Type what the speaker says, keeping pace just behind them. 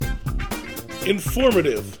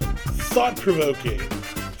Informative, thought-provoking,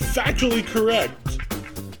 factually correct.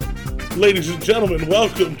 Ladies and gentlemen,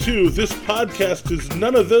 welcome to This Podcast Is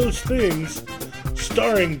None of Those Things,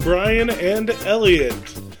 starring Brian and Elliot.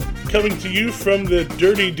 Coming to you from the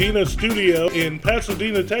Dirty Dina studio in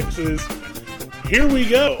Pasadena, Texas. Here we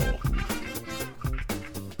go.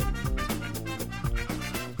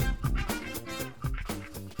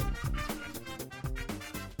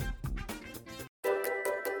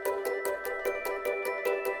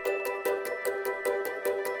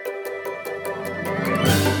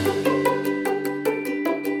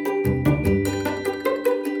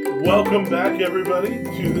 Welcome back, everybody,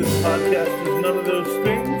 to This Podcast Is None of Those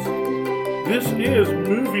Things. This is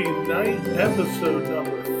Movie Night episode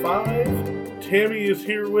number 5. Tammy is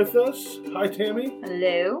here with us. Hi, Tammy.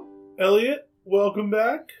 Hello. Elliot, welcome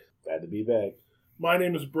back. Glad to be back. My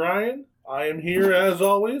name is Brian. I am here as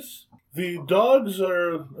always. The dogs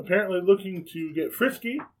are apparently looking to get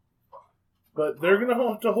frisky, but they're going to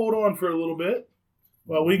have to hold on for a little bit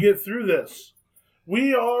while we get through this.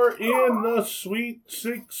 We are in the Sweet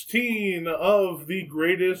 16 of the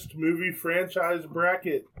greatest movie franchise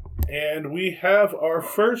bracket. And we have our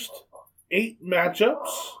first 8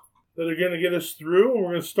 matchups that are going to get us through. And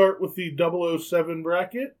we're going to start with the 007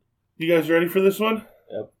 bracket. You guys ready for this one?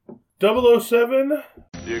 Yep. 007.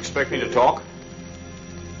 Do you expect me to talk?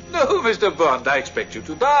 No, Mr. Bond, I expect you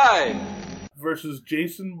to die. Versus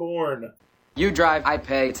Jason Bourne. You drive, I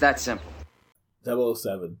pay. It's that simple.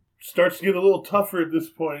 007. Starts to get a little tougher at this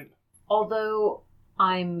point. Although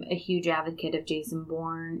I'm a huge advocate of Jason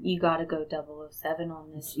Bourne, you gotta go 007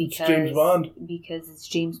 on this It's James Bond. Because it's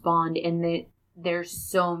James Bond, and there's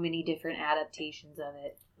so many different adaptations of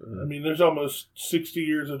it. I mean, there's almost 60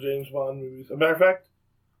 years of James Bond movies. As a matter of fact,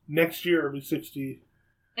 next year will be 60.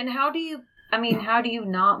 And how do you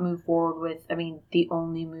not move forward with, the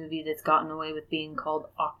only movie that's gotten away with being called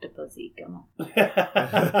Octopussy? Come on.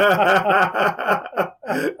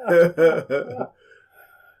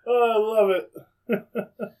 Oh, I love it.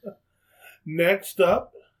 Next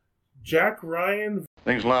up, Jack Ryan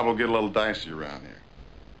Things liable to get a little dicey around here.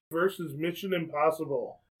 versus Mission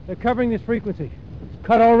Impossible. They're covering this frequency.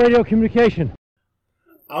 Cut all radio communication.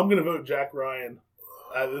 I'm going to vote Jack Ryan.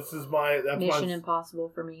 That's Mission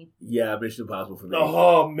Impossible for me. Yeah, Mission Impossible for me.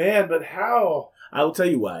 Oh, man, but how? I will tell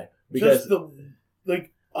you why. Because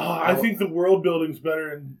I think the world building's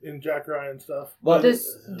better in Jack Ryan stuff. Well,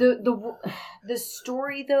 The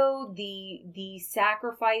story, though, the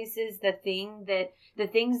sacrifices, the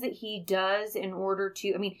things that he does in order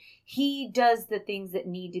to, he does the things that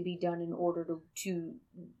need to be done in order to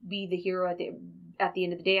be the hero at the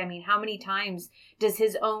end of the day. How many times does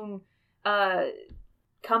his own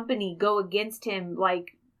company go against him,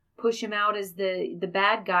 like push him out as the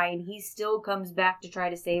bad guy, and he still comes back to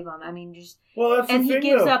try to save him? He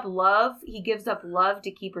gives up love. He gives up love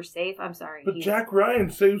to keep her safe. I'm sorry. But Jack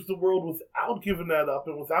Ryan saves the world without giving that up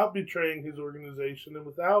and without betraying his organization and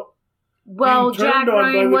without Jack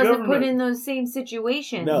Ryan wasn't government. put in those same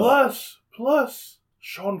situations. No. Plus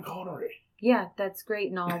Sean Connery. Yeah, that's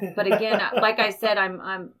great and all. But again, like I said,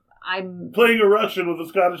 I'm playing a Russian with a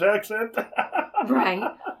Scottish accent. right.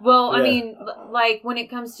 Well, Yeah. When it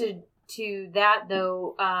comes to that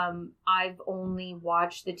though, I've only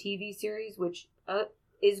watched the TV series, which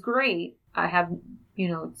is great. I have,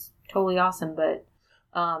 it's totally awesome, but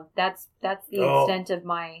that's the extent of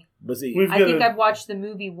my. but see, I've watched the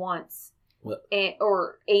movie once,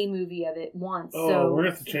 or a movie of it once. Oh, so we're going to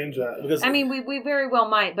have to change that. because, we very well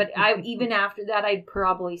might, but even after that, I'd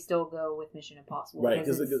probably still go with Mission Impossible. right?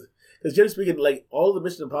 Because generally speaking, like all the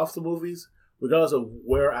Mission Impossible movies, regardless of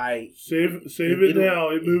where I Save it now.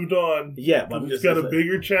 It moved on. yeah, but I'm It's just got a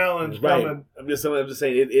bigger challenge right. coming. I'm just saying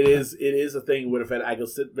it is a thing where the fact I can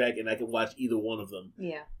sit back and I can watch either one of them.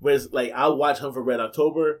 Yeah. Whereas, I'll watch Hunt for Red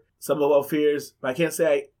October, Some of Our Fears, but I can't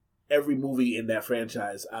say every movie in that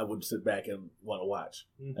franchise I would sit back and want to watch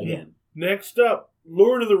again. Next up,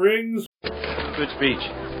 Lord of the Rings. Good speech.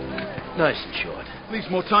 Nice and short. Leaves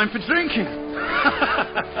more time for drinking.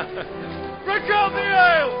 Break out the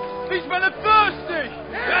ale! These men are thirsty!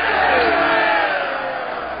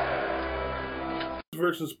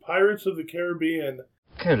 Versus Pirates of the Caribbean.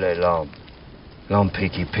 Quel est l'homme? L'homme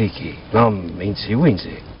peaky. L'homme weensy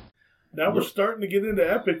weensy. Now we're starting to get into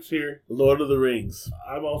epics here. Lord of the Rings.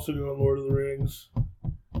 I'm also going Lord of the Rings.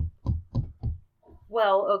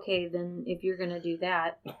 Well, okay, then if you're going to do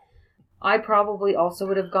that, I probably also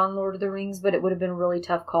would have gone Lord of the Rings, but it would have been a really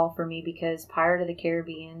tough call for me because Pirate of the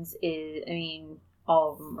Caribbeans is,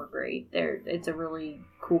 all of them are great. It's a really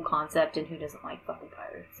cool concept, and who doesn't like fucking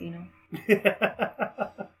pirates,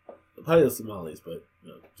 Probably the Somalis, but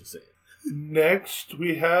just saying. Next,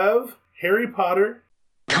 we have Harry Potter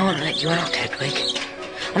Can't let you out, Hedwig.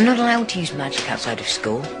 I'm not allowed to use magic outside of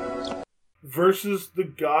school. versus The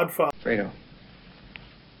Godfather. Fredo,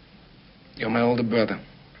 you're my older brother,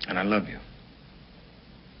 and I love you.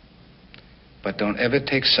 But don't ever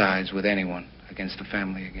take sides with anyone against the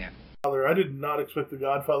family again. I did not expect The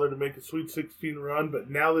Godfather to make a Sweet 16 run, but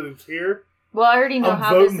now that it's here, Well, I already know I'm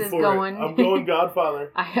how this voting is for going. it. I'm going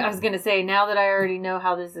Godfather. I was going to say, now that I already know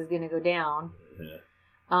how this is going to go down,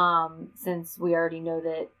 since we already know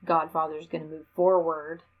that Godfather's going to move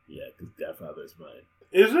forward. Yeah, because Godfather is mine.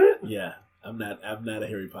 Is it? Yeah, I'm not a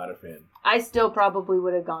Harry Potter fan. I still probably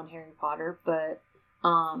would have gone Harry Potter, but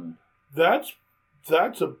That's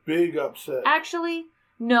a big upset. actually,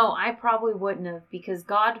 no, I probably wouldn't have, because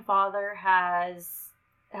Godfather has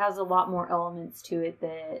a lot more elements to it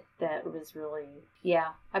that was really,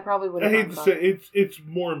 I probably would I have. hate to say it's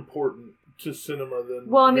more important to cinema than.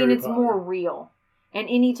 Well, I mean, Harry it's Potter. more real, and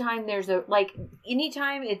anytime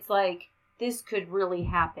anytime it's like, this could really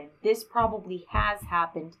happen. This probably has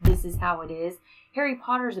happened. This is how it is. Harry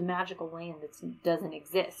Potter's a magical land that doesn't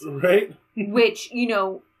exist, right? which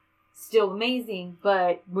still amazing,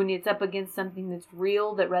 but when it's up against something that's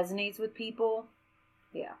real that resonates with people,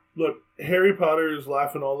 yeah. Look, Harry Potter is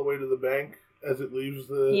laughing all the way to the bank as it leaves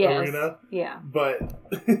the arena. Yeah. But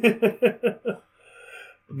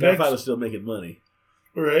Godfather's still making money.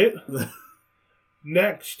 Right?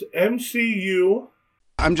 Next, MCU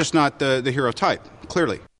I'm just not the hero type,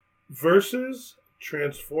 clearly. versus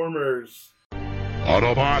Transformers.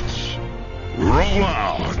 Autobots, roll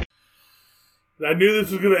out. I knew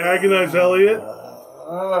this was going to agonize Elliot.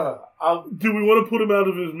 Do we want to put him out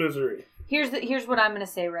of his misery? Here's what I'm going to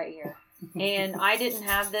say right here. And I didn't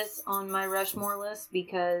have this on my Rushmore list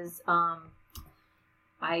because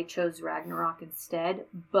I chose Ragnarok instead.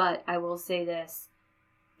 But I will say this.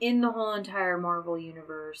 In the whole entire Marvel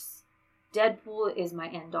universe, Deadpool is my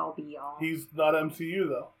end-all be-all. He's not MCU,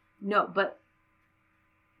 though. No, but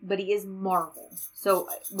he is Marvel. So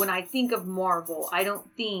when I think of Marvel, I don't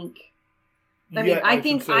think... I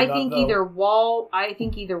think either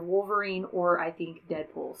Wolverine or I think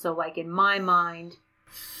Deadpool. So like in my mind,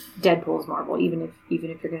 Deadpool's Marvel. Even if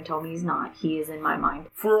you're going to tell me he's not, he is in my mind.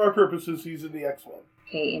 For our purposes, he's in the X-Men.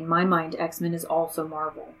 Okay, in my mind, X-Men is also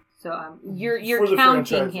Marvel. So you're For the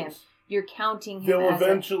counting him. franchises. You're counting him. They'll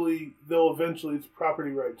eventually it's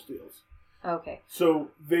property rights deals. Okay.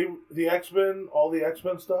 So the X-Men, all the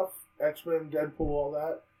X-Men stuff, X-Men, Deadpool, all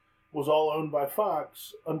that, was all owned by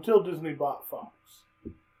Fox until Disney bought Fox.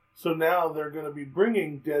 So now they're going to be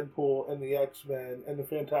bringing Deadpool and the X-Men and the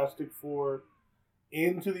Fantastic Four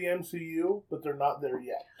into the MCU, but they're not there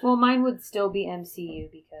yet. Well, mine would still be MCU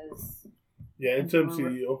because... Yeah, it's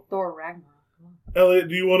MCU. Thor Ragnarok. Elliot,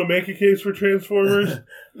 do you want to make a case for Transformers?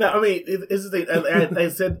 No, I mean, it's the thing. I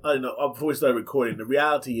said before we started recording, the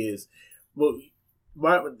reality is,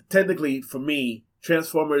 technically, for me,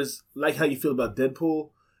 Transformers, like how you feel about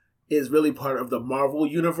Deadpool, is really part of the Marvel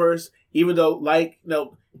universe, even though,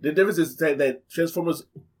 the difference is that Transformers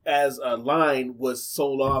as a line was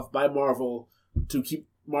sold off by Marvel to keep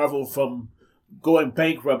Marvel from going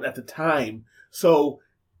bankrupt at the time. So,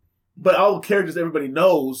 but all the characters everybody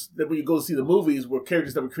knows that when you go see the movies were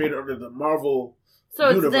characters that were created under the Marvel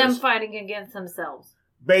universe. It's them fighting against themselves.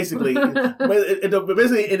 Basically, but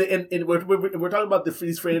basically, we're talking about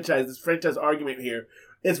this franchise argument here.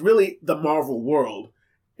 It's really the Marvel world.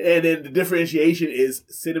 And then the differentiation is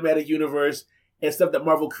cinematic universe and stuff that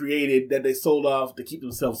Marvel created that they sold off to keep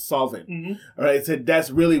themselves solvent. Mm-hmm. All right, so that's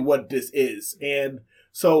really what this is. And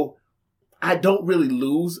so I don't really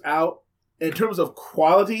lose out. In terms of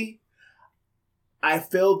quality, I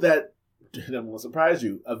feel that, and I'm going to surprise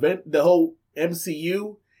you, the whole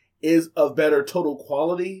MCU is of better total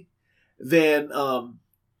quality than... than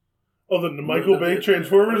the Michael Bay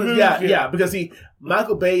Transformers movies? Yeah, because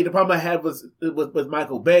Michael Bay, the problem I had with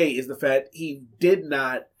Michael Bay is the fact he did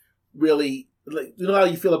not really, you know how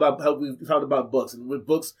you feel about how we talked about books, and with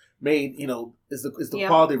books made, is the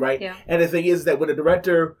quality, right? Yeah. And the thing is that when a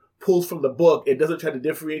director pulls from the book, it doesn't try to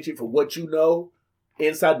differentiate from what you know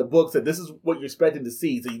inside the book, that this is what you're expecting to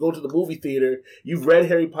see. So you go to the movie theater, you've read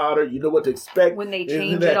Harry Potter, you know what to expect. When they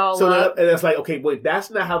change it all up. And it's like, okay, wait, that's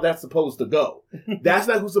not how that's supposed to go. That's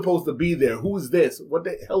not who's supposed to be there. Who's this? What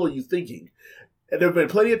the hell are you thinking? And there have been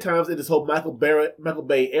plenty of times in this whole Michael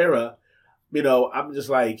Bay era, I'm just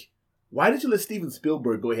like, why did you let Steven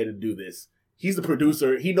Spielberg go ahead and do this? He's the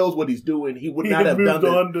producer. He knows what he's doing. He would not have done this. He moved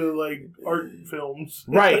on to, art films.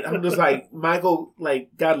 Right. I'm just like, Michael,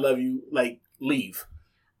 God love you, leave.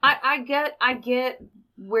 I get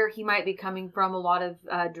where he might be coming from. A lot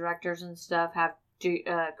of directors and stuff have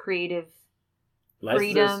creative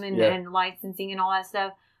Licenses? freedom and, Yeah. and licensing and all that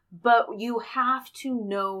stuff. But you have to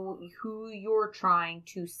know who you're trying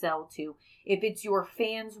to sell to. If it's your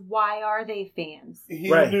fans, why are they fans? He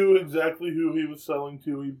knew exactly who he was selling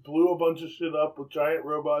to. He blew a bunch of shit up with giant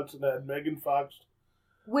robots and had Megan Fox,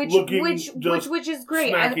 Which is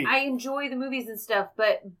great. snacky. I enjoy the movies and stuff,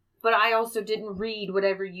 but I also didn't read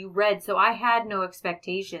whatever you read, so I had no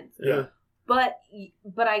expectations. Yeah. But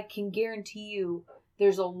I can guarantee you,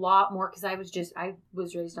 there's a lot more because I was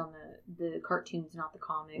raised on the cartoons, not the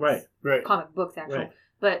comics. Right. Comic books, actually. Right.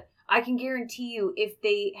 But I can guarantee you, if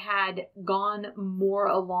they had gone more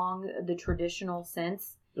along the traditional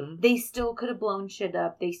sense, they still could have blown shit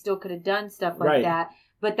up. They still could have done stuff like that.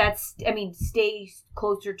 But stay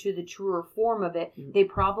closer to the truer form of it. They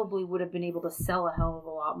probably would have been able to sell a hell of a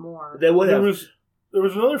lot more. They would have. There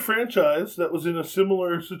was another franchise that was in a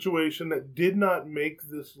similar situation that did not make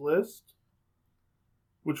this list,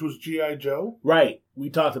 which was G.I. Joe. Right. We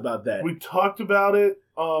talked about that. We talked about it.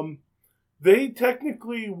 They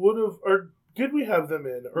technically would have, or did we have them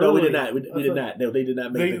in? No, we early? did not. We did not. No, they did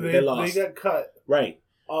not make it. They lost. They got cut. Right.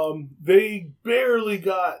 They barely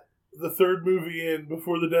got the third movie in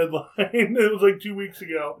before the deadline. It was like 2 weeks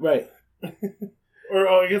ago. Right. Or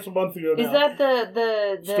I guess a month ago now. Is that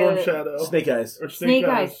the Storm Shadow? Snake Eyes. Or Snake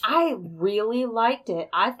Eyes. I really liked it.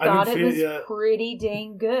 I thought it was pretty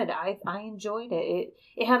dang good. I enjoyed it.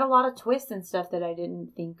 It had a lot of twists and stuff that I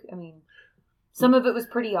didn't think. I mean, some of it was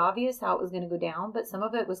pretty obvious how it was going to go down, but some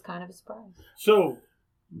of it was kind of a surprise. So,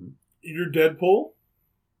 you're Deadpool?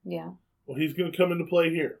 Yeah. Well, he's going to come into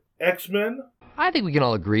play here. X-Men? I think we can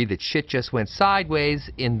all agree that shit just went sideways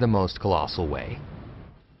in the most colossal way.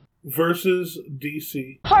 Versus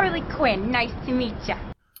DC. Harley Quinn, nice to meet ya.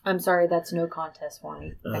 I'm sorry, that's no contest for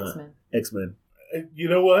me. X-Men. X-Men. You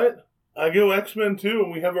know what? I go X-Men too,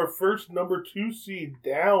 and we have our first number 2 seed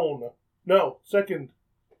down. No, second.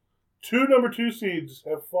 2 number 2 seeds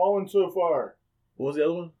have fallen so far. What was the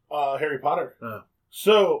other one? Harry Potter. Oh.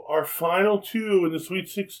 So, our final 2 in the Sweet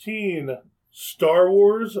 16, Star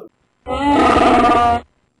Wars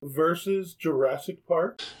versus Jurassic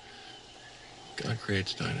Park. God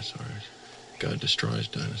creates dinosaurs. God destroys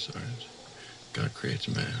dinosaurs. God creates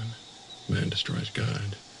man. Man destroys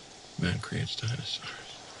God. Man creates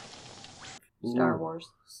dinosaurs. Star Wars.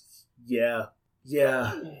 Yeah.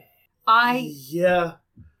 Yeah. Yeah.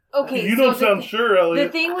 Okay, you don't sound sure, Elliot.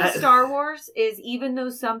 The thing with Star Wars is, even though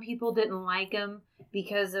some people didn't like them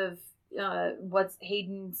because of what's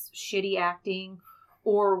Hayden's shitty acting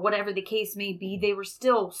or whatever the case may be, they were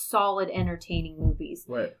still solid, entertaining movies.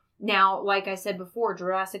 Right. Now, like I said before,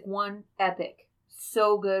 Jurassic 1, epic.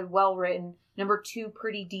 So good, well written. Number 2,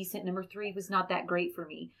 pretty decent. Number 3 was not that great for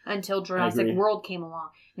me until Jurassic World came along.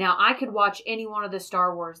 Now, I could watch any one of the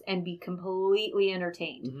Star Wars and be completely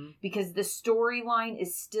entertained because the storyline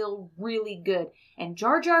is still really good. And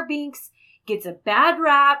Jar Jar Binks gets a bad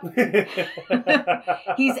rap.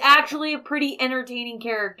 He's actually a pretty entertaining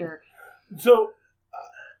character. So,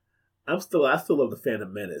 I still love the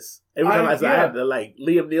Phantom Menace. Every time I had to, like,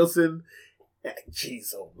 Liam Neeson.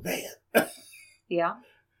 Jeez, oh man. Yeah.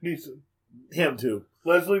 Neeson. Him too.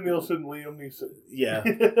 Leslie Nielsen, Liam Neeson. Yeah.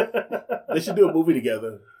 They should do a movie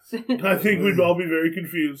together. I think we'd all be very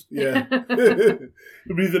confused. Yeah. It'd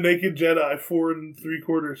be the Naked Jedi, 4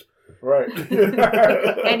 3/4. Right.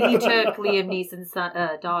 And he took Liam Neeson's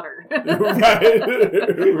daughter.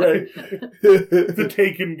 Right. The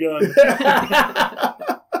Taken gun.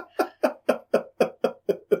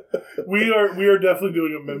 We are definitely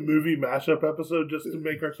doing a movie mashup episode just to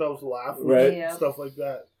make ourselves laugh and stuff like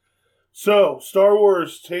that. So, Star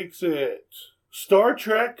Wars takes it. Star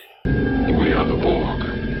Trek. We are the Borg.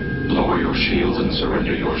 Lower your shields and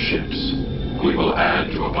surrender your ships. We will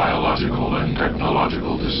add to a biological and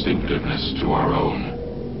technological distinctiveness to our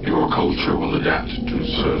own. Your culture will adapt to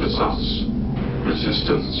service us.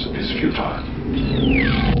 Resistance is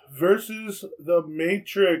futile. Versus The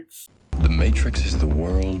Matrix. The Matrix is the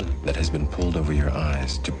world that has been pulled over your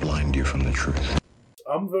eyes to blind you from the truth.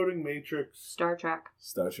 I'm voting Matrix. Star Trek.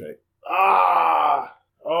 Star Trek.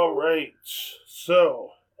 All right. So,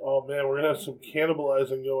 oh man, we're going to have some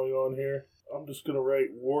cannibalizing going on here. I'm just going to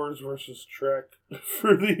write Wars versus Trek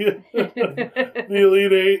for the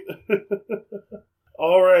Elite Eight.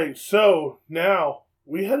 All right. So, now,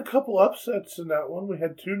 we had a couple upsets in that one. We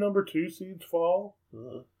had 2 number 2 seeds fall.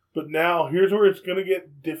 But now, here's where it's going to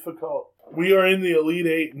get difficult. We are in the Elite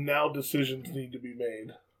Eight, and now decisions need to be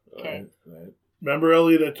made. Okay. Right. Remember,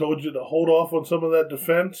 Elliot, I told you to hold off on some of that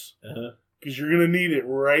defense? Because you're going to need it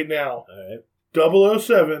right now. All right.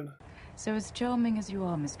 007. So as charming as you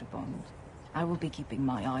are, Mr. Bond, I will be keeping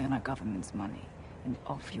my eye on our government's money. and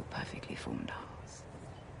off your perfectly formed hearts.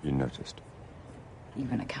 You noticed?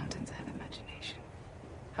 Even accountants have imagination.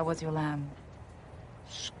 How was your lamb?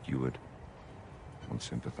 Skewered. One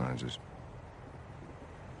sympathizes.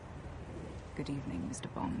 Good evening,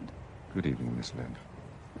 Mr. Bond. Good evening, Miss Lind.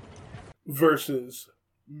 Versus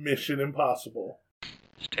Mission Impossible.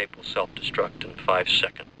 This tape will self-destruct in 5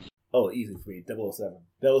 seconds. Oh, easy for me. 007.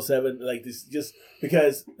 007, like this, just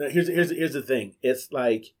because here's the thing. It's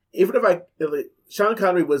like even if Sean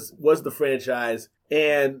Connery was the franchise,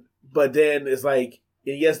 but then it's like,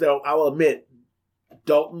 and yes, I'll admit,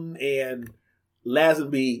 Dalton and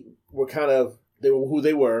Lazenby were who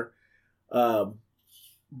they were,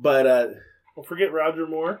 but don't forget Roger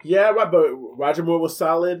Moore. Yeah, right. But Roger Moore was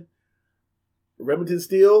solid. Remington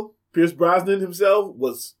Steele, Pierce Brosnan himself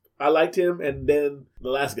I liked him, and then the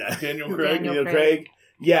last guy, Daniel Craig. Craig.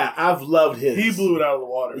 Yeah, I've loved his. He blew it out of the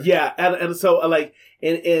water. Yeah, and so like,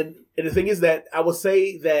 and the thing is that I would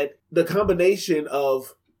say that the combination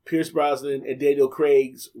of Pierce Brosnan and Daniel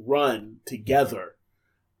Craig's run together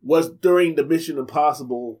was during the Mission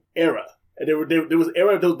Impossible era. And there was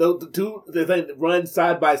era, the two run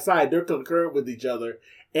side by side. They're concurrent with each other.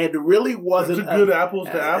 And it really wasn't... It's a good apples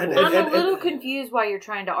to apples. I'm a little confused why you're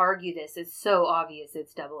trying to argue this. It's so obvious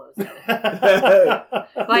it's 007.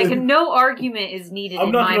 Like, no argument is needed in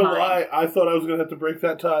my mind. I'm not going to lie. I thought I was going to have to break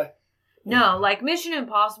that tie. No, like, Mission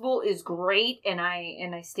Impossible is great, and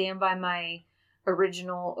I stand by my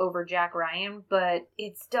original over Jack Ryan, but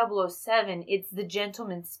it's 007. It's the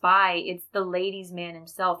gentleman spy. It's the ladies' man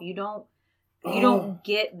himself. You don't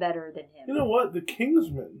get better than him. You know what? The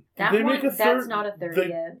Kingsman. That's not a third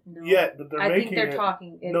yet. No. Yet, but they're making it. I think they're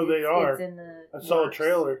talking. They are. It's in the I saw a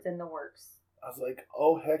trailer. It's in the works. I was like,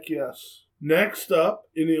 oh, heck yes. Next up,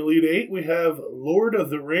 in the Elite Eight, we have Lord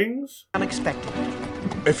of the Rings. Unexpected.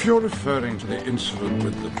 If you're referring to the incident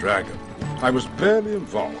with the dragon, I was barely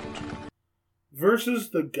involved.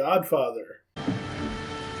 Versus The Godfather.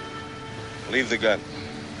 Leave the gun.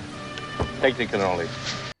 Take the cannoli.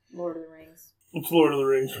 Lord of the Rings. It's Lord of the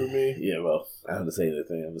Rings for me. Yeah, well, I don't have to say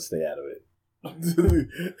anything. I'm going to stay out of it.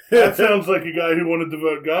 That sounds like a guy who wanted to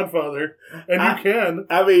vote Godfather, and you can.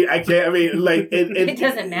 I mean, I can't. I mean, like it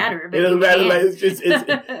doesn't matter. But it doesn't matter. Like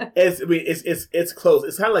it's close.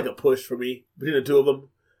 It's kind of like a push for me between the two of them.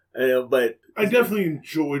 But I definitely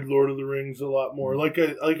enjoyed Lord of the Rings a lot more. Like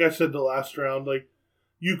I said the last round, like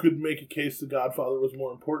you could make a case The Godfather was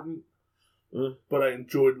more important, but I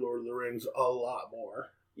enjoyed Lord of the Rings a lot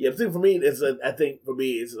more. Yeah, for me, I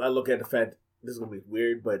look at the fact, this is going to be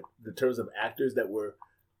weird, but in terms of actors that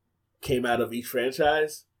came out of each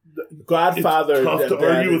franchise, Godfather. It's tough to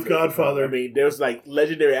argue with Godfather. I mean, there's like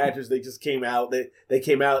legendary actors that just came out. They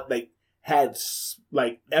came out like had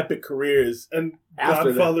like epic careers, and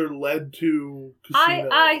Godfather led to Casino.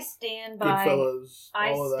 I stand by. Goodfellas,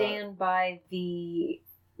 I stand by the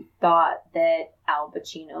thought that Al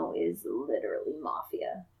Pacino is literally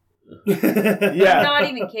mafia. Yeah, I'm not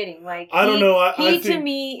even kidding. Like I don't know. He to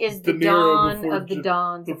me is the Don of the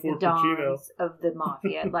Dons of the Dons of the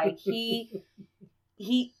mafia. Like he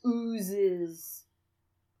oozes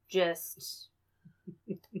just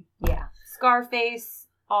Scarface,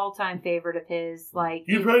 all-time favorite of his. Like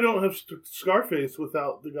you probably don't have Scarface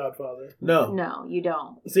without The Godfather. No, you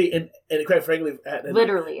don't. See, and quite frankly,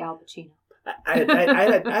 literally Al Pacino.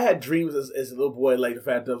 I had dreams as a little boy, like the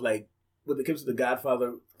fact of like when it comes to The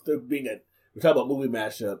Godfather, there being we're talking about movie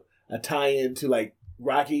mashup, a tie-in to like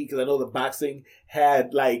Rocky, because I know the boxing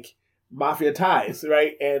had like mafia ties,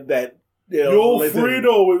 right? And that Yo,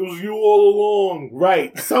 Fredo, it was you all along,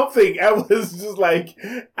 right? Something. I was just like,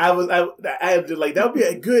 I had to like that would be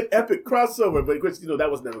a good epic crossover, but of course, that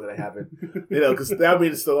was never going to happen, because that would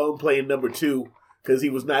mean Stallone playing number 2. Because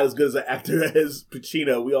he was not as good as an actor as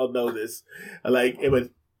Pacino. We all know this. Like,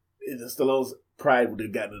 Stallone's pride would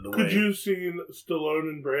have gotten in the way. Could you have seen Stallone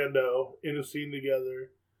and Brando in a scene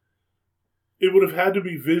together? It would have had to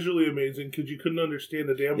be visually amazing because you couldn't understand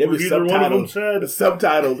a damn word either one of them said. The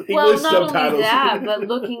subtitles, well, English not subtitles. Only that, but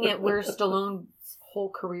looking at where Stallone's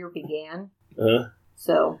whole career began.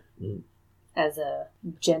 So, as a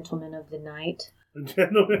gentleman of the night... He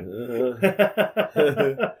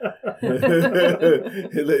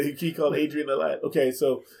called Adrian a lot. Okay,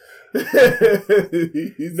 so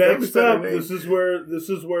next up, this is where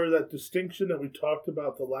that distinction that we talked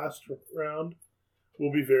about the last round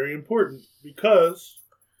will be very important because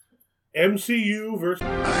MCU versus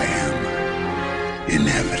I am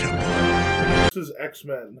inevitable versus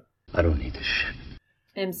X-Men. I don't need this shit.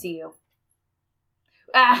 MCU.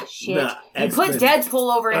 Shit. Nah, you put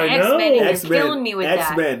Deadpool over in X-Men and you're killing me with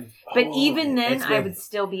X-Men. that. But even then, X-Men. I would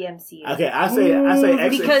still be MCU. Okay, I say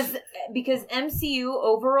X-Men. Because MCU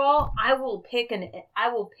overall, I will pick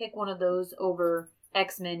one of those over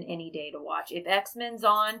X-Men any day to watch. If X-Men's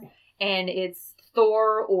on and it's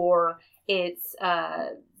Thor or it's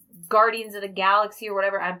Guardians of the Galaxy or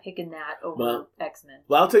whatever, I'm picking that over X-Men.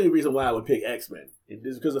 Well, I'll tell you the reason why I would pick X-Men.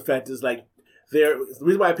 It's because the fact is, like, the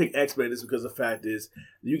reason why I pick X-Men is because the fact is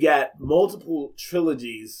you got multiple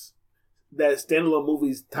trilogies that standalone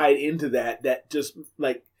movies tied into that just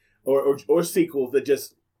like or sequels that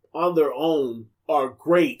just on their own are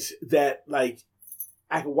great that like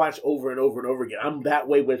I can watch over and over and over again. I'm that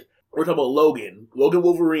way with. We're talking about Logan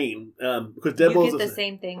Wolverine, because Deadpool's you get the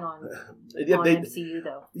same thing on MCU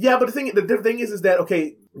though. Yeah, but the thing is that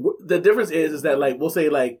okay, the difference is that like we'll say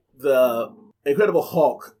like the Incredible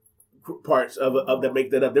Hulk parts of that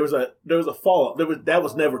make that up. There was a fall. That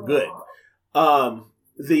was never good. No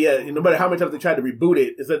matter how many times they tried to reboot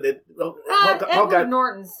it, is that Edward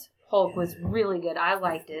Norton's Hulk was really good. I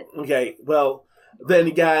liked it. Okay, well then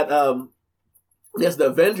you got yes, the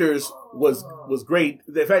Avengers was great.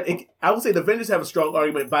 In fact, I would say the Avengers have a strong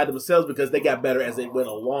argument by themselves because they got better as they went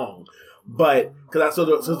along. But because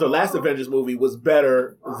the last Avengers movie was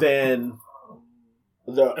better than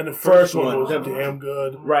the first one was damn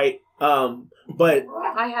good, right? But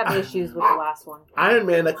I have issues with the last one. Iron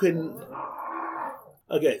Man, I couldn't.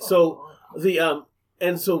 Okay, so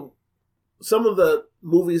and so some of the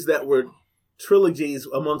movies that were trilogies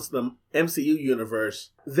amongst the MCU universe,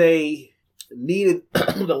 they needed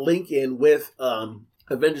the link in with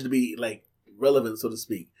Avengers to be like relevant, so to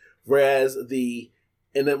speak. Whereas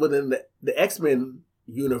within the X-Men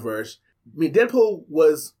universe, I mean, Deadpool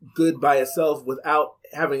was good by itself without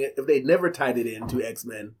having it. If they never tied it into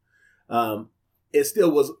X-Men, it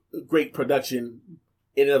still was great production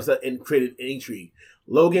in and of itself and created intrigue.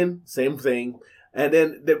 Logan, same thing. And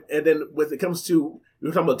then when it comes to,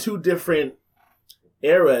 we're talking about two different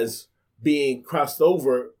eras being crossed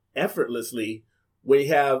over effortlessly when you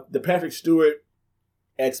have the Patrick Stewart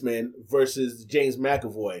X-Men versus James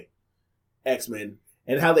McAvoy X-Men,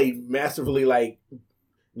 and how they masterfully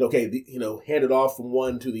handed off from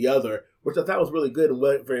one to the other, which I thought was really good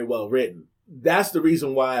and very well written. That's the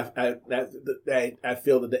reason why I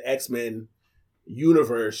feel that the X-Men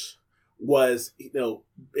universe was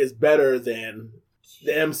is better than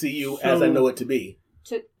the MCU as I know it to be.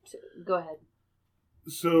 Go ahead.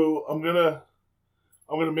 So I'm gonna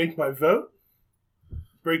make my vote,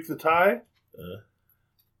 break the tie,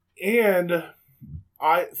 and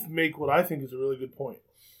I make what I think is a really good point.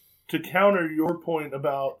 To counter your point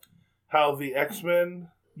about how the X-Men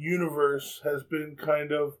universe has been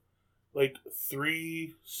kind of like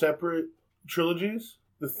 3 separate trilogies,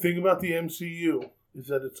 the thing about the MCU is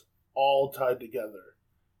that it's all tied together.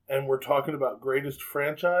 And we're talking about greatest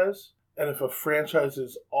franchise, and if a franchise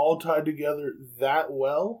is all tied together that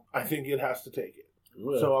well, I think it has to take it.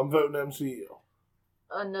 Yeah. So I'm voting MCU.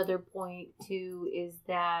 Another point, too, is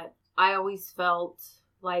that I always felt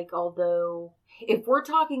like, although, if we're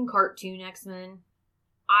talking cartoon X-Men,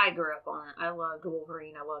 I grew up on it. I loved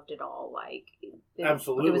Wolverine. I loved it all.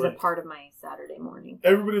 Absolutely. It was a part of my Saturday morning.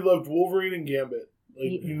 Everybody loved Wolverine and Gambit.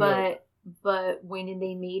 But when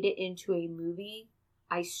they made it into a movie,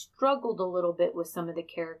 I struggled a little bit with some of the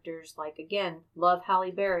characters. Like, again, love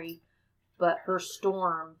Halle Berry, but her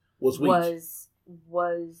Storm was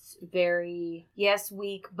very, yes,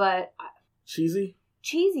 weak, but cheesy,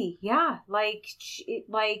 yeah.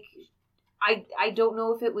 I don't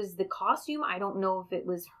know if it was the costume. I don't know if it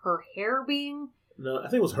was her hair being. No, I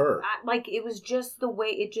think it was her. It was just the way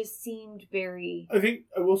it just seemed very. I think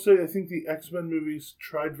the X-Men movies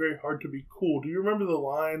tried very hard to be cool. Do you remember the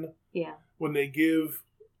line? Yeah. When they give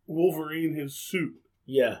Wolverine his suit.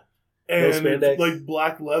 Yeah. And it's like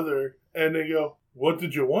black leather, and they go, "What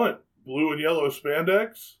did you want? Blue and yellow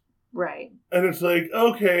spandex?" Right. And it's like,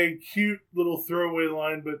 okay, cute little throwaway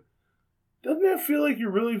line, but doesn't that feel like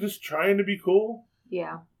you're really just trying to be cool?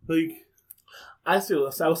 Yeah. I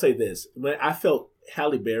would say this. When I felt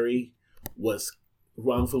Halle Berry was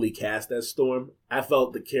wrongfully cast as Storm, I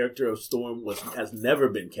felt the character of Storm has never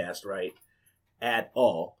been cast right at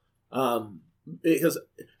all. Because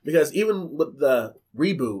even with the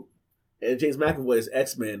reboot and James McAvoy's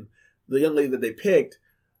X-Men, the young lady that they picked,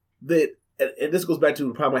 and this goes back to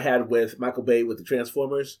the problem I had with Michael Bay with the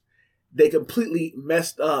Transformers, they completely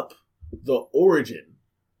messed up the origin.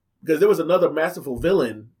 Because there was another masterful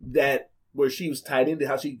villain where she was tied into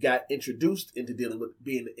how she got introduced into dealing with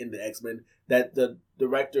being in the X-Men, that the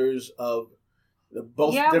directors of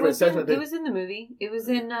both different sections. It was in the movie. It was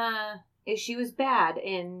in She was bad,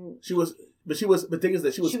 and the thing is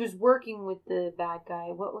that she was working with the bad guy.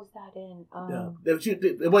 What was that in?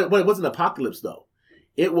 It wasn't Apocalypse though.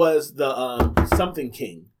 It was the something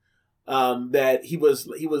King. That he was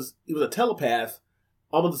a telepath,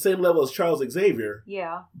 almost the same level as Charles Xavier.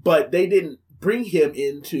 Yeah. But they didn't bring him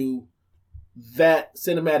into that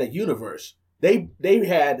cinematic universe. They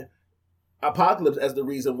had Apocalypse as the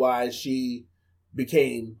reason why she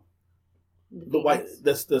became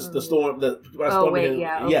the storm.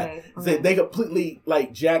 Okay. They completely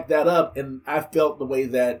jacked that up, and I felt the way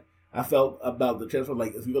that I felt about the transform.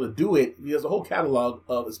 Like, if you're gonna do it, there's a whole catalog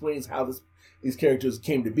of explains how these characters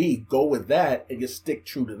came to be. Go with that and just stick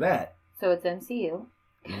true to that. So it's MCU.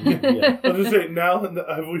 Yeah. I was just saying, now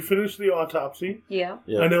have we finished the autopsy? Yeah.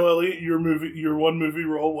 I know, Elliot, your one movie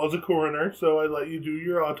role was a coroner, so I let you do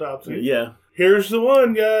your autopsy. Yeah. Here's the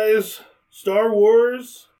one, guys. Star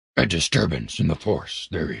Wars. A disturbance in the Force.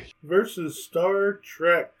 There is. Versus Star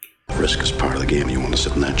Trek. Risk is part of the game. You want to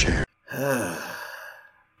sit in that chair.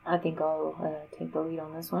 I think I'll take the lead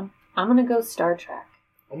on this one. I'm going to go Star Trek.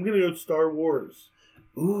 I'm going to go Star Wars.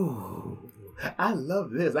 Ooh. I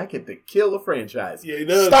love this. I get to kill a franchise. Yeah, he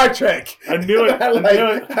does. Star Trek. I knew it. I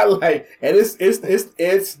like. And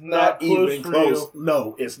it's not even close.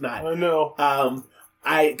 No, it's not. I know.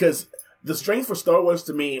 Because the strength for Star Wars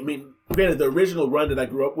to me, I mean, granted, the original run that I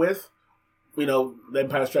grew up with, The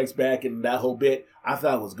Empire Strikes Back and that whole bit, I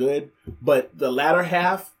thought was good. But the latter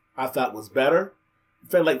half, I thought was better.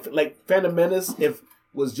 Like Phantom Menace,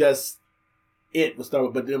 was just it with Star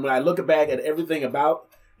Wars. But then when I look back at everything about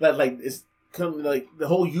that, it's the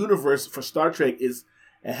whole universe for Star Trek is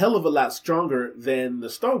a hell of a lot stronger than the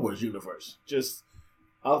Star Wars universe. Just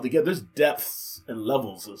altogether, there's depths and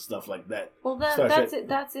levels and stuff like that. Well,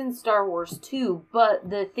 that's in Star Wars too. But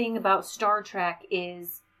the thing about Star Trek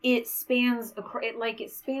is it spans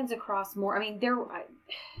across more. I mean,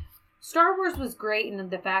 Star Wars was great in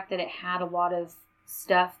the fact that it had a lot of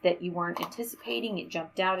stuff that you weren't anticipating. It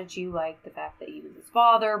jumped out at you, like the fact that he was his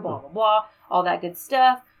father, blah blah blah, all that good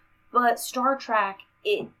stuff. But Star Trek,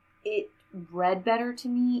 it read better to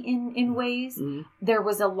me in ways. Mm-hmm. There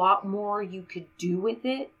was a lot more you could do with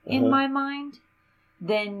it in my mind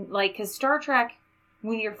than because Star Trek,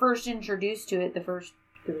 when you're first introduced to it, the first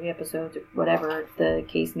 3 episodes or whatever the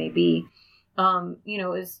case may be,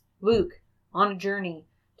 is Luke on a journey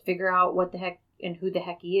to figure out what the heck and who the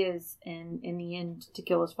heck he is, and in the end to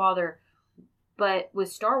kill his father. But with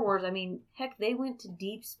Star Wars, I mean, heck, they went to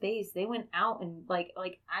deep space. They went out and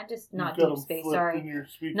not deep space. Sorry,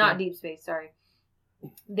 not deep space. Sorry,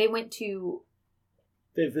 they went to.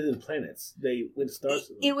 They visited planets. They went to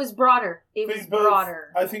stars. It was broader.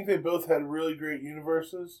 Broader. I think they both had really great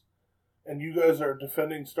universes, and you guys are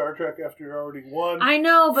defending Star Trek after you already won. I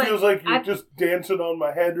know, but feels like you're just dancing on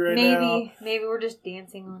my head now. Maybe we're just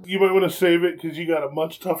dancing on. You might want to save it because you got a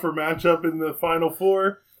much tougher matchup in the Final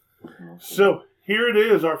Four. So. Here it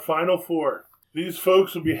is, our Final Four. These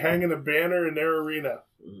folks will be hanging a banner in their arena.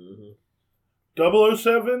 Mm-hmm.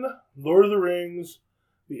 007, Lord of the Rings,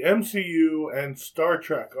 the MCU, and Star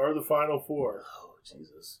Trek are the Final Four. Oh,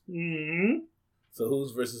 Jesus. Mm-hmm. So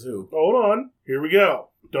who's versus who? Hold on. Here we go.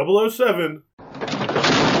 007.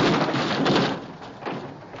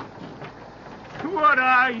 What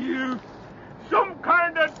are you? Some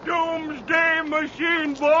kind of doomsday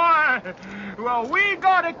machine, boy? Well, we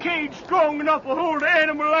got a cage strong enough to hold an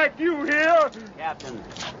animal like you here. Captain,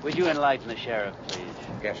 would you enlighten the sheriff, please?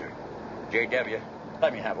 Yes, sir. J.W.,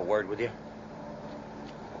 let me have a word with you.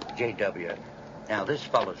 J.W., now this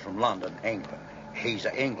fellow's from London, England. He's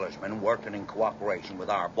an Englishman working in cooperation with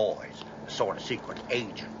our boys, a sort of secret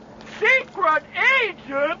agent. Secret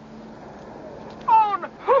agent? On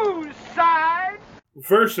whose side?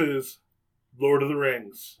 Versus Lord of the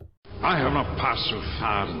Rings. I have not passed so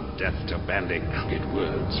far in death to banding crooked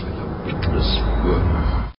words with a witless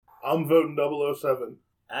word. I'm voting 007.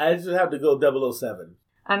 I just have to go 007.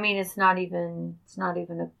 I mean, it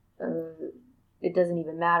doesn't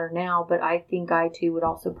even matter now, but I think I too would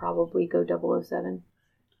also probably go 007.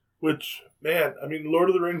 Which, man, I mean, Lord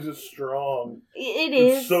of the Rings is strong.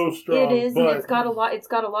 It's so strong. It is, and it's got a lot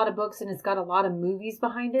of books and it's got a lot of movies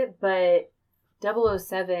behind it, but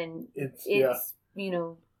 007, it's And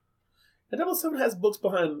 007 has books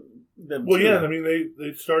behind them, well, too. yeah, I mean,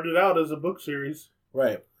 they started out as a book series.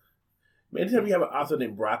 Right. Anytime you have an author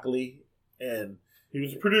named Broccoli, and... He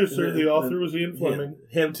was a producer. The author was Ian Fleming.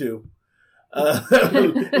 Him, too. So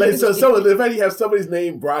the fact you have somebody's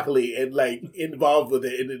name Broccoli and, involved with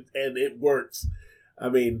it, and it works. I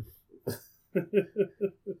mean...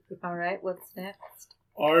 All right, what's next?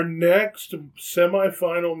 Our next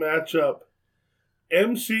semifinal matchup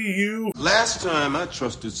MCU Last time I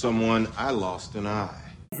trusted someone, I lost an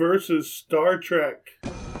eye. versus Star Trek.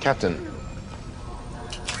 Captain,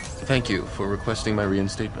 thank you for requesting my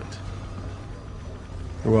reinstatement.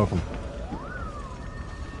 You're welcome.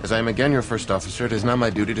 As I am again your first officer, it is now my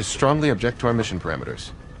duty to strongly object to our mission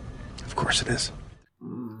parameters. Of course it is.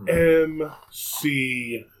 MCU.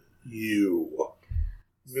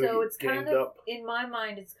 So it's kind of, in my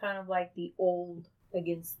mind, it's kind of like the old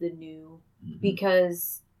against the new,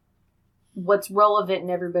 because what's relevant in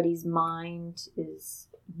everybody's mind is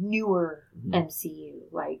newer MCU.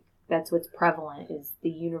 Like, that's what's prevalent, is the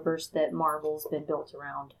universe that Marvel's been built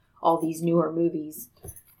around, all these newer movies.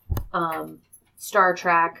 Star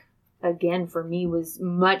Trek, again, for me, was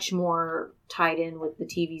much more tied in with the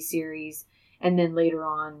TV series, and then later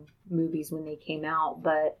on movies when they came out.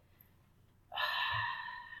 But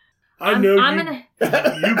I know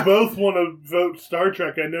you both want to vote Star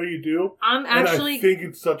Trek. I know you do. And I think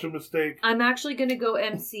it's such a mistake. I'm actually going to go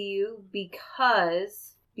MCU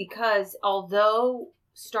because although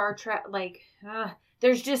Star Trek,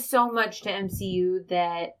 there's just so much to MCU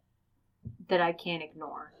that I can't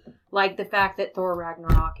ignore. Like the fact that Thor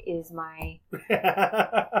Ragnarok is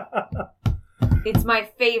it's my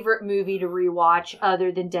favorite movie to rewatch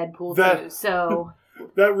other than Deadpool 2. So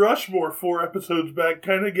that Rushmore 4 episodes back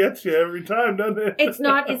kind of gets you every time, doesn't it? It's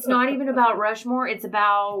not even about Rushmore. It's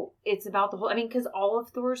about the whole, because all of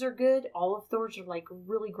Thor's are good. All of Thor's are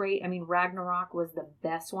really great. Ragnarok was the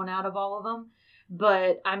best one out of all of them.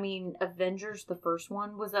 But Avengers, the first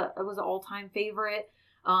one, was an all-time favorite.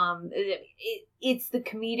 It's the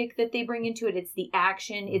comedic that they bring into it. It's the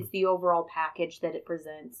action. It's the overall package that it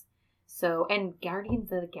presents. So, and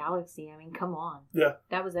Guardians of the Galaxy, come on. Yeah.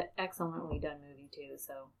 That was an excellently done movie, too,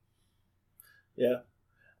 so. Yeah.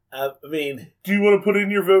 Do you want to put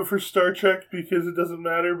in your vote for Star Trek because it doesn't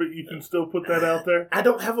matter, but you can still put that out there? I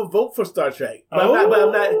don't have a vote for Star Trek. I'm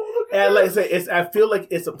not. And like I say, I feel like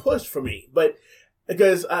it's a push for me, but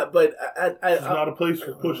because it's not a place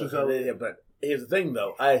for pushes out there. But here's the thing,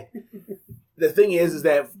 though. The thing is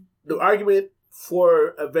that the argument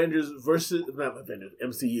for MCU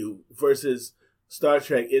versus Star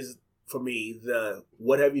Trek is, for me, the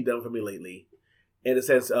what have you done for me lately? In the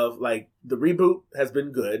sense of, the reboot has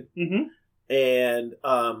been good. And,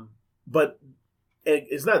 but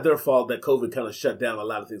it's not their fault that COVID kind of shut down a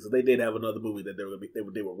lot of things. So they did have another movie that they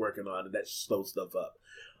were working on, and that slowed stuff up.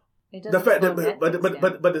 It doesn't slow but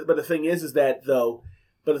the thing is that, though,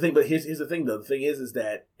 here's the thing, though. The thing is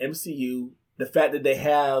that MCU, the fact that they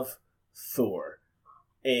have Thor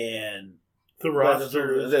and the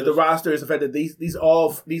roster, the roster is the fact that these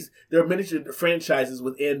there are miniature franchises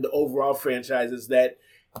within the overall franchises that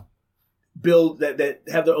build that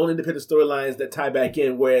have their own independent storylines that tie back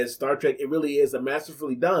in. Whereas Star Trek, it really is a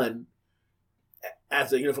masterfully done, as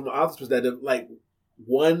from an author's perspective,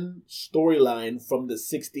 one storyline from the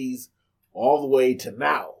 60s all the way to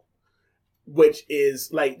now, which is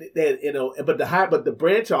but the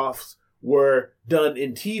branch offs were done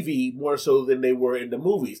in TV more so than they were in the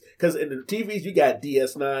movies. Because in the TVs, you got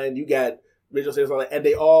DS9, you got original series, all that, and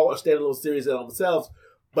they all are standalone series on themselves.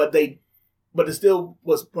 But it still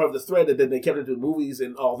was part of the thread that then they kept into the movies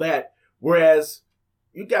and all that. Whereas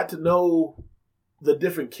you got to know the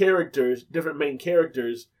different main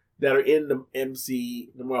characters that are in the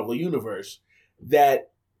Marvel Universe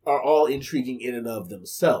that are all intriguing in and of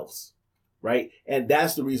themselves, right? And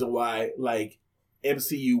that's the reason why,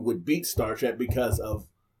 MCU would beat Star Trek because of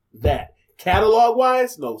that.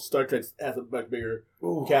 Catalog-wise, no, Star Trek has a much bigger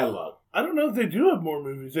catalog. I don't know if they do have more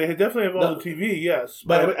movies. They definitely have all the TV, yes.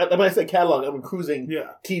 But when I say catalog, I'm cruising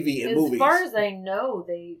TV and movies. As far as I know,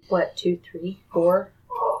 2, 3, 4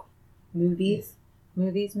 movies?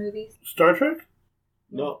 Star Trek?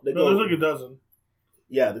 No, there's a dozen.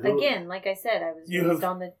 Yeah. Again, like I said, I was raised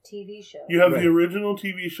on the TV show. You have the original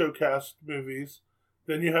TV show cast movies.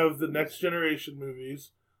 Then you have the Next Generation movies,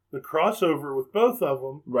 the crossover with both of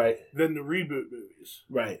them. Right. Then the reboot movies.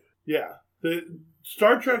 Right. Yeah. The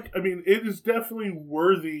Star Trek, it is definitely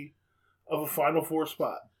worthy of a Final Four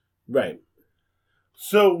spot. Right.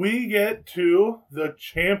 So we get to the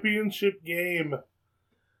championship game.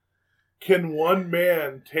 Can one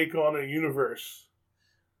man take on a universe?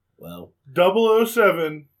 Well.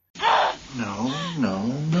 007. No.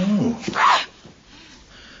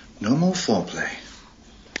 No more foreplay.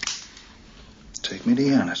 Take me to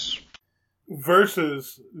Giannis.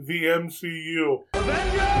 Versus the MCU.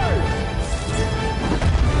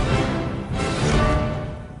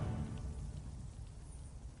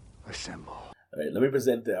 Assemble. All right, let me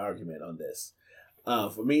present the argument on this.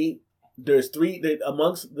 For me, there's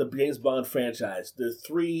amongst the James Bond franchise, there's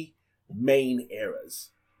 3 main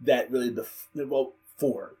eras that really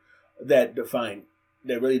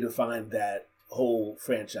really define that whole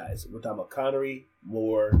franchise. We're talking about Connery,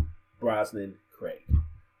 Moore, Brosnan, Craig.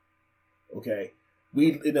 Okay,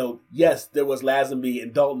 yes, there was Lazenby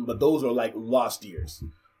and Dalton, but those are like lost years.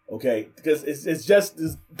 Okay, because it's just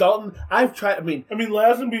this Dalton.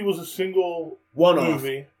 Lazenby was a single one-off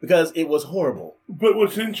movie because it was horrible. But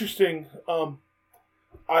what's interesting,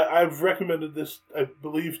 I've recommended this, I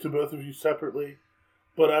believe, to both of you separately,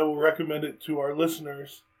 but I will recommend it to our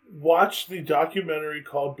listeners. Watch the documentary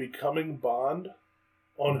called Becoming Bond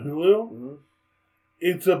on Hulu. Mm-hmm.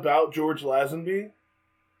 It's about George Lazenby,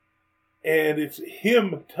 and it's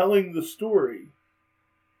him telling the story.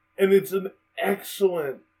 And it's an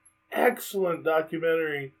excellent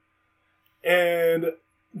documentary. And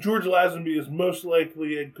George Lazenby is most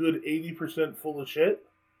likely a good 80% full of shit.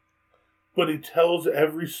 But he tells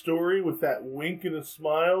every story with that wink and a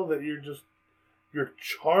smile that you're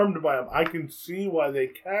charmed by him. I can see why they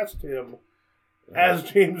cast him as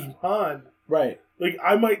James Bond. Right. Like,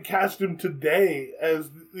 I might cast him today as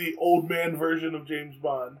the old man version of James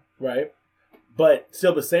Bond. Right. But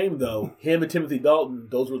still the same, though. Him and Timothy Dalton,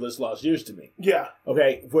 those were just lost years to me. Yeah.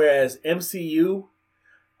 Okay. Whereas MCU,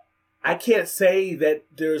 I can't say that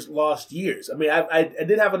there's lost years. I mean, I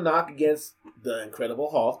did have a knock against The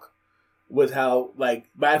Incredible Hulk. With how, like,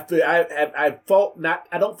 but I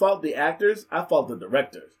don't fault the actors, I fault the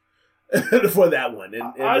directors for that one.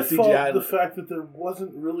 And I the CGI, fault the fact that there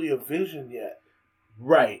wasn't really a vision yet.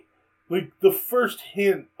 Right. Like, the first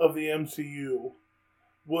hint of the MCU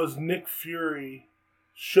was Nick Fury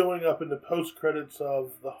showing up in the post-credits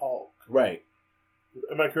of The Hulk. Right.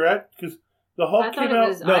 Am I correct? Because the Hulk came out... I thought it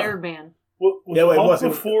was Iron Man. Was Hulk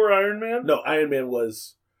before Iron Man? No, Iron Man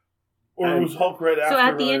was... Or was Hulk right after? So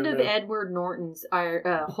at the Iron end of Man? Edward Norton's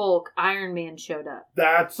Hulk, Iron Man showed up.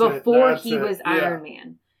 Before he was Iron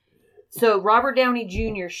Man. So Robert Downey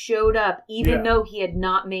Jr. showed up even though he had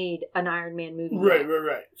not made an Iron Man movie Right.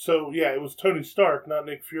 yet. So, it was Tony Stark, not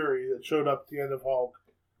Nick Fury, that showed up at the end of Hulk.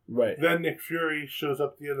 Right. Then Nick Fury shows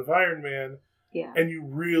up at the end of Iron Man. Yeah. And you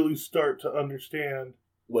really start to understand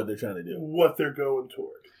what they're trying to do. What they're going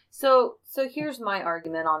toward. So here's my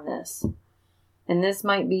argument on this. And this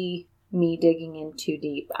might be me digging in too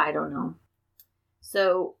deep. I don't know.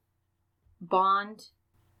 So, Bond,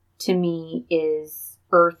 to me, is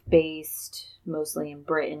Earth-based, mostly in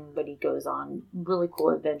Britain, but he goes on really cool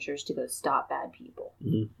adventures to go stop bad people.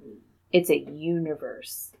 Mm-hmm. It's a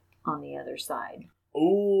universe on the other side.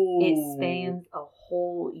 Ooh. It spans a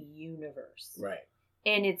whole universe. Right.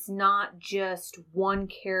 And it's not just one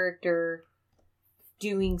character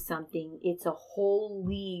doing something. It's a whole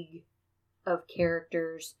league of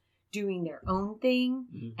characters doing their own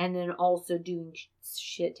thing, and then also doing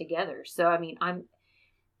shit together. So, I mean,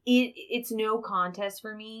 it's no contest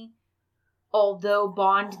for me. Although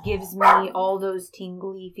Bond gives me all those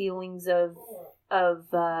tingly feelings of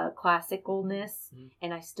classicalness,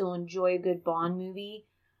 and I still enjoy a good Bond movie.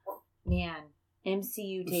 Man,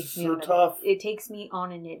 MCU takes me it takes me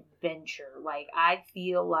on an adventure. Like, I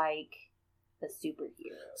feel like a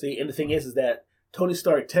superhero. See, and the thing is that Tony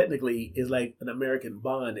Stark technically is like an American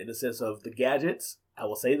Bond in the sense of the gadgets. I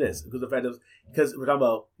will say this because because we're talking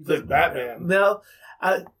about Batman. No,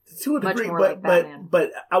 to a degree, but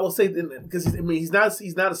I will say because he's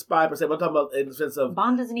not a spy per se. But I'm talking about in the sense of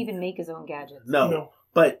Bond doesn't even make his own gadgets. No.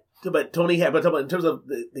 But Tony had, but in terms of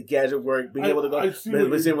the gadget work, being able to go, I see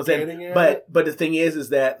what you're getting at. But the thing is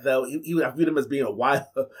that though I viewed him as being a wild.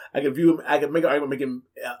 I can make an argument, make him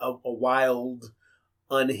a wild,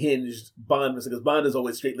 unhinged Bond, because Bond is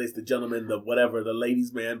always straight-laced, the gentleman, the whatever, the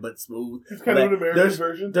ladies' man, but smooth. He's kind of an American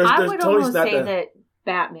version. I would almost say that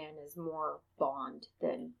Batman is more Bond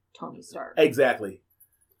than Tony Stark. Exactly.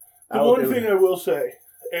 The one thing I will say,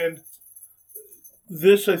 and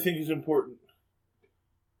this I think is important,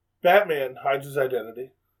 Batman hides his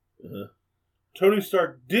identity. Uh-huh. Tony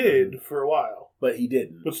Stark did for a while. But he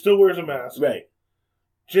didn't. But still wears a mask. Right.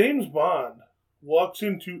 James Bond walks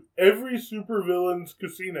into every supervillain's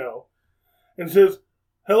casino and says,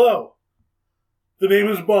 "Hello, the name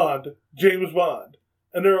is Bond, James Bond."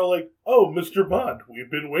 And they're all like, "Oh, Mr. Bond, we've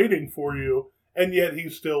been waiting for you." And yet he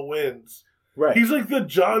still wins. Right. He's like the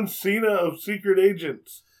John Cena of secret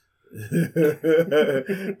agents. That's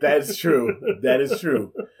true. That is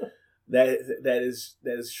true. That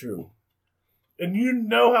is true. And you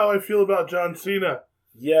know how I feel about John Cena.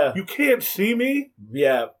 Yeah. You can't see me.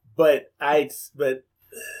 Yeah, but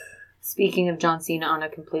Speaking of John Cena, on a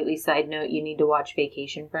completely side note, you need to watch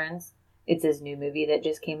Vacation Friends. It's his new movie that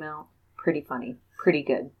just came out. Pretty funny. Pretty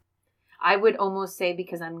good. I would almost say,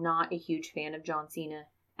 because I'm not a huge fan of John Cena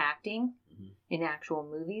acting in actual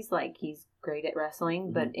movies. Like, he's great at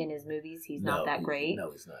wrestling, but in his movies, he's not that great.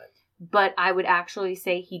 No, he's not. But I would actually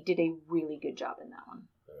say he did a really good job in that one.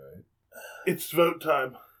 All right. It's vote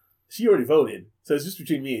time. She already voted, so it's just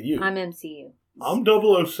between me and you. I'm MCU. I'm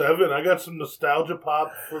 007. I got some nostalgia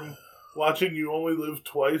pop from watching You Only Live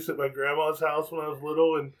Twice at my grandma's house when I was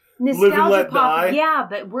little, and Live and Let Die. Yeah,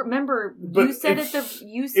 but remember, you said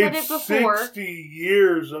it before. 60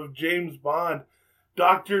 years of James Bond.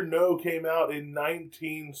 Dr. No came out in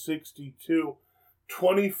 1962.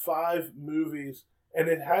 25 movies, and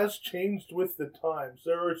it has changed with the times.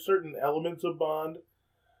 There are certain elements of Bond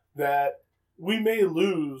that we may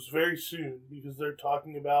lose very soon because they're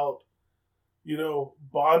talking about,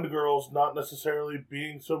 Bond girls not necessarily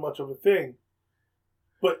being so much of a thing.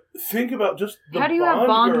 But think about just the Bond girls. How do you have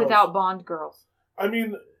Bond without Bond girls? I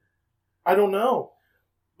mean, I don't know.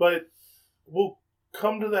 But we'll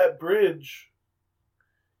come to that bridge.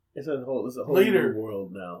 It's a whole later. New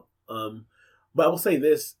world now. But I will say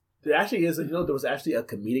this: there actually is. There was actually a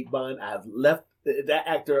comedic Bond. I've left that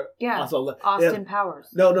actor. Yeah, also Austin Powers.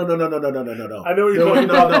 No. I know what you're talking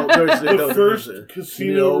about. The first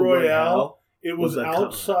Casino Royale. It was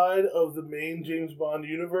outside of the main James Bond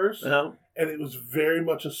universe, and it was very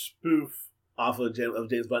much a spoof off of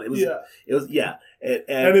James Bond. It was,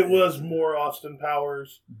 and it was more Austin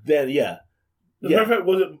Powers. Then, As a matter of fact,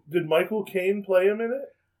 did Michael Caine play him in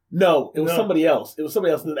it? No, it was somebody else. It was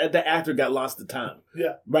somebody else. The actor got lost to time.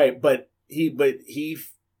 Yeah, right. But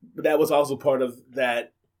that was also part of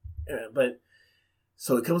that. But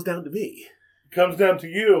so it comes down to me. It comes down to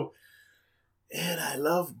you, and I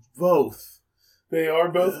love both. They are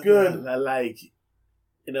both good. I like,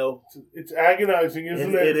 it's agonizing,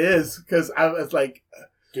 isn't it? It is, because I was like,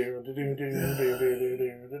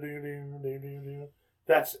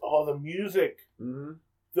 that's all the music. Mm-hmm.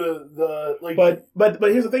 But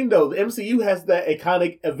here's the thing though, the MCU has that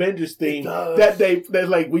iconic Avengers theme that they're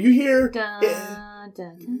like, when you hear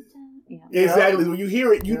exactly when you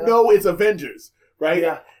hear it, you know it's Avengers, right?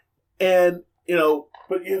 Yeah, and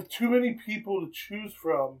but you have too many people to choose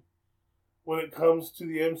from when it comes to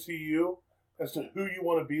the MCU as to who you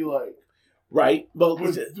want to be like. Right. But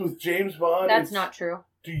with James Bond, that's not true.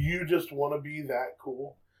 Do you just want to be that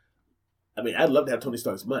cool? I mean, I'd love to have Tony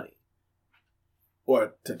Stark's money.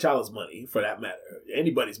 Or T'Challa's money, for that matter.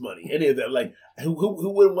 Anybody's money. Any of them. Like, who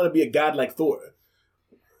wouldn't want to be a god like Thor?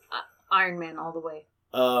 Iron Man all the way.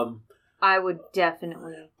 I would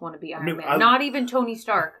definitely want to be Iron Man. I'm not even Tony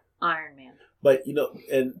Stark. Iron Man. But,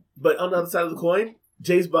 but on the other side of the coin,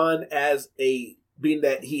 James Bond being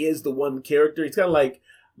that he is the one character, he's kind of like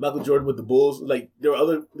Michael Jordan with the Bulls. Like, you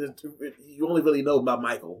only really know about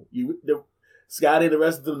Michael. Scotty and the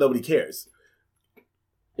rest of them, nobody cares.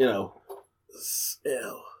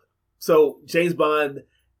 So James Band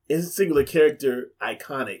is a singular character,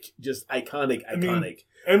 iconic, just iconic. I mean,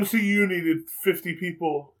 MCU needed 50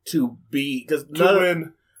 people to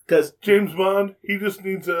win. Because James Bond, he just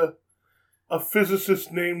needs a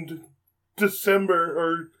physicist named December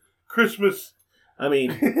or Christmas. I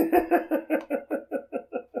mean,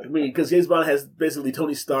 because James Bond has basically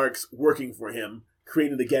Tony Stark's working for him,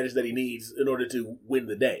 creating the gadgets that he needs in order to win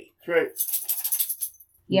the day. That's right.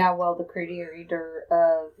 Yeah, well, the creator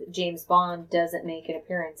of James Bond doesn't make an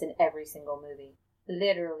appearance in every single movie.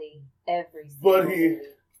 Literally every single movie.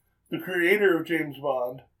 The creator of James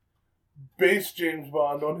Bond, based James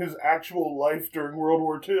Bond on his actual life during World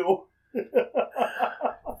War II.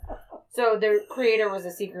 So the creator was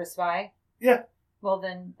a secret spy? Yeah. Well,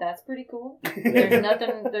 then that's pretty cool. There's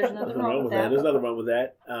nothing wrong with that. There's nothing wrong with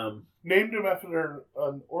that. Named him after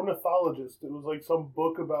an ornithologist. It was like some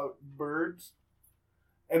book about birds.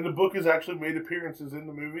 And the book has actually made appearances in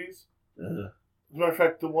the movies. Uh-huh. As a matter of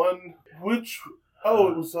fact, it was,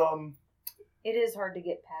 it is hard to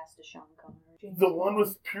get past a Sean Connery. The one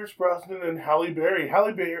with Pierce Brosnan and Halle Berry.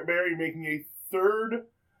 Halle Berry making a third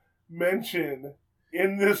mention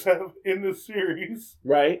in this series.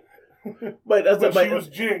 Right. But she was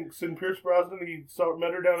Jinx, and Pierce Brosnan,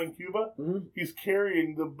 met her down in Cuba. Mm-hmm. He's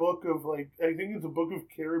carrying the book of, I think it's a book of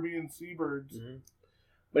Caribbean seabirds. Mm-hmm.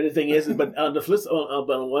 But the thing is, but on the flip,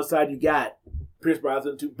 on one side you got Pierce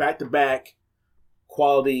Brosnan, back-to-back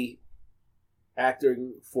quality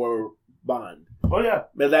acting for Bond. Oh yeah,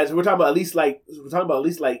 but we're talking about at least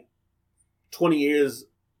 20 years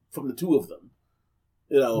from the two of them.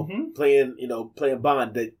 Playing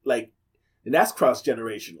Bond and that's cross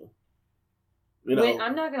generational.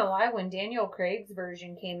 I'm not gonna lie. When Daniel Craig's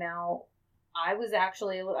version came out, I was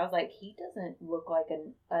like, he doesn't look like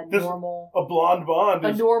a blonde Bond.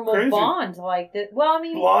 A normal crazy. Bond like that. Well, I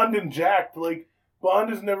mean, blonde and jacked. Like, Bond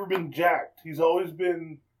has never been jacked. He's always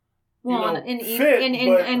been Well, fit,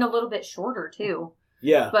 and a little bit shorter too.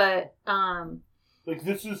 Yeah. But like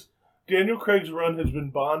this is Daniel Craig's run has been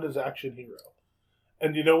Bond as action hero,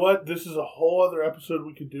 and you know what? This is a whole other episode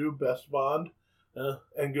we could do best Bond,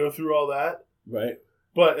 and go through all that. Right.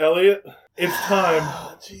 But Elliot, it's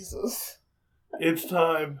time. Jesus. It's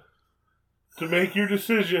time to make your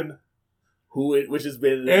decision. Which has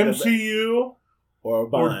been MCU or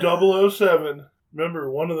Bond. or 007.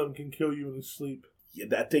 Remember, one of them can kill you in his sleep. Yeah,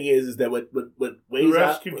 that thing is that what the weighs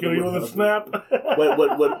rest out, can kill you with a snap.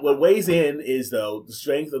 what weighs in is though the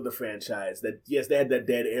strength of the franchise. That yes, they had that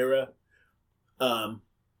dead era,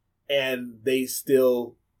 and they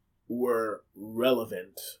still were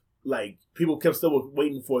relevant. Like people kept still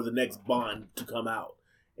waiting for the next Bond to come out,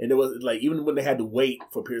 and it was like even when they had to wait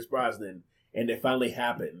for Pierce Brosnan, and it finally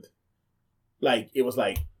happened, like it was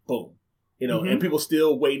like boom, and people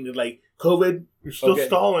still waiting. Like COVID, you're still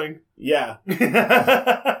stalling. Yeah,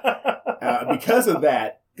 because of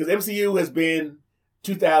that, because MCU has been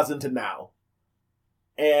 2000 to now,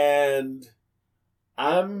 and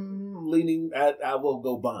I'm leaning. I will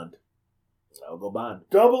go Bond. I'll go Bond.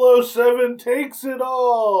 007 takes it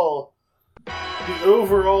all. The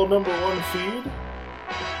overall number 1 seed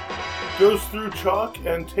goes through chalk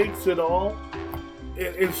and takes it all.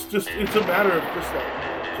 It's a matter of just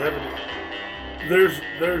that longevity.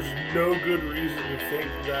 There's no good reason to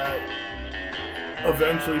think that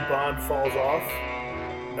eventually Bond falls off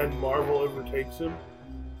and Marvel overtakes him.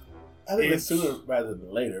 I think it's sooner rather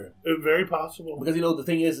than later. Very possible. Because, the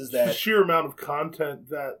thing is that... the sheer amount of content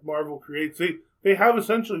that Marvel creates. They have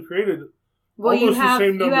essentially created well, almost the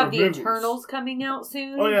same number of movies. You have the Eternals coming out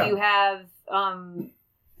soon. Oh, yeah. You have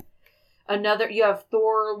you have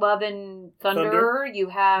Thor, Love and Thunder. You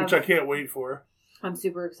have... which I can't wait for. I'm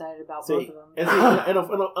super excited about both of them. And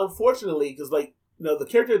unfortunately, because, the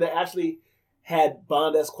character that actually had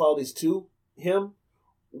Bond-esque qualities to him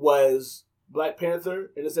was... Black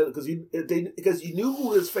Panther, in a sense, because you knew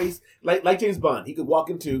who his face, like James Bond, he could walk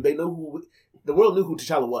into. The world knew who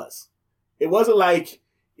T'Challa was. It wasn't like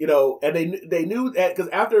and they knew that because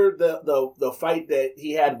after the fight that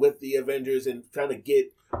he had with the Avengers and trying to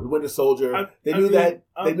get the Winter Soldier, they knew that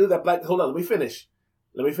Black. Hold on, let me finish.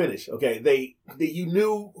 Okay, you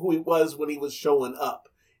knew who he was when he was showing up,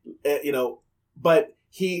 but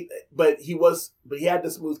he had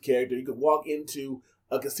this smooth character. You could walk into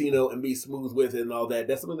a casino and be smooth with it and all that.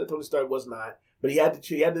 That's something that Tony Stark was not. But he had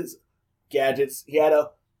his gadgets. He had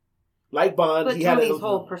like Bond. But he Tony's had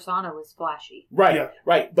whole persona was flashy. Right, yeah.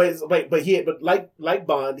 Right. But like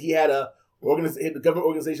Bond, he had a government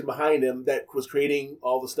organization behind him that was creating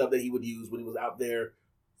all the stuff that he would use when he was out there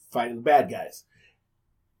fighting the bad guys.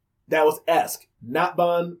 That was esque, not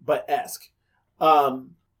Bond, but esque.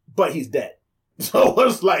 But he's dead, so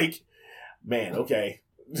it's like, man, okay.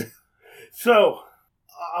 So.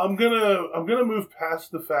 I'm gonna move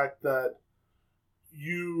past the fact that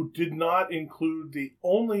you did not include the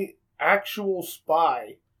only actual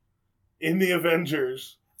spy in the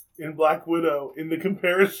Avengers in Black Widow in the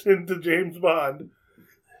comparison to James Bond.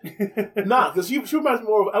 Nah, because she reminds me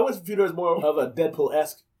more of, I always viewed her as more of a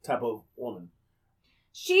Deadpool-esque type of woman.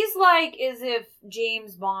 She's like as if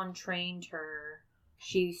James Bond trained her.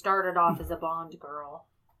 She started off as a Bond girl.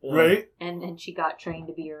 Right? And then she got trained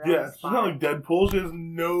to be her own spy. She's not like Deadpool. She has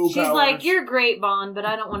no She's powers. like, you're great, Bond, but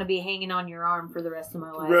I don't want to be hanging on your arm for the rest of my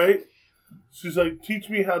life. Right? She's like, teach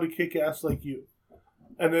me how to kick ass like you.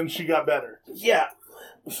 And then she got better. Yeah.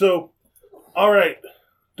 So, alright.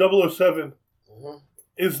 007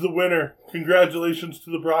 is the winner. Congratulations to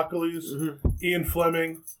the Broccolis. Ian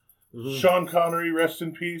Fleming. Sean Connery, rest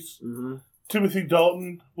in peace. Timothy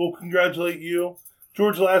Dalton, we'll congratulate you.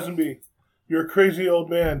 George Lazenby. You're a crazy old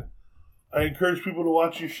man. I encourage people to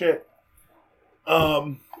watch your shit.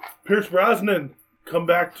 Pierce Brosnan, come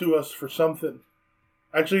back to us for something.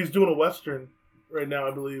 Actually, he's doing a Western right now,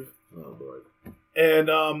 I believe. Oh, boy. And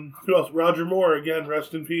who else? Roger Moore, again,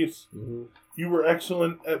 rest in peace. You were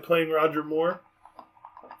excellent at playing Roger Moore,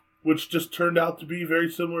 which just turned out to be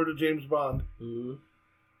very similar to James Bond.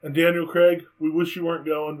 And Daniel Craig, we wish you weren't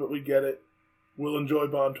going, but we get it. We'll enjoy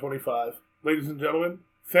Bond 25. Ladies and gentlemen,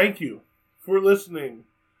 thank you for listening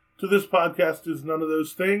to This Podcast Is None of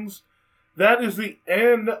Those Things. That is the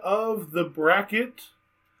end of the bracket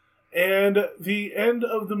and the end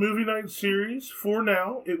of the movie night series for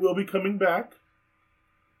now. It will be coming back.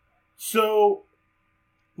 So,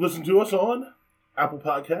 listen to us on Apple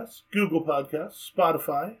Podcasts, Google Podcasts,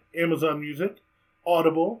 Spotify, Amazon Music,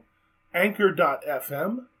 Audible,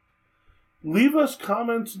 Anchor.fm. Leave us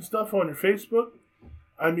comments and stuff on your Facebook.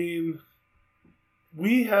 I mean...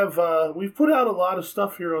 we've put out a lot of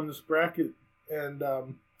stuff here on this bracket, and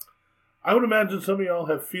I would imagine some of y'all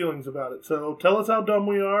have feelings about it. So tell us how dumb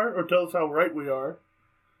we are or tell us how right we are.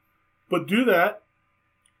 But do that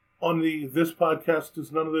on the This Podcast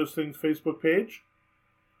Is None of Those Things Facebook page.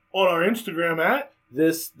 On our Instagram at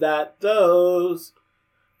This, That, Those.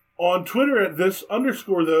 On Twitter at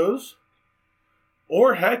This_Those.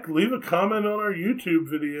 Or heck, leave a comment on our YouTube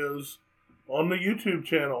videos on the YouTube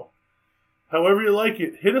channel. However you like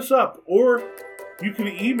it, hit us up. Or you can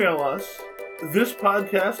email us. This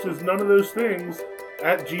podcast is none of those things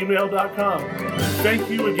at gmail.com. Thank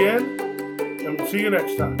you again, and we'll see you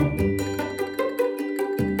next time.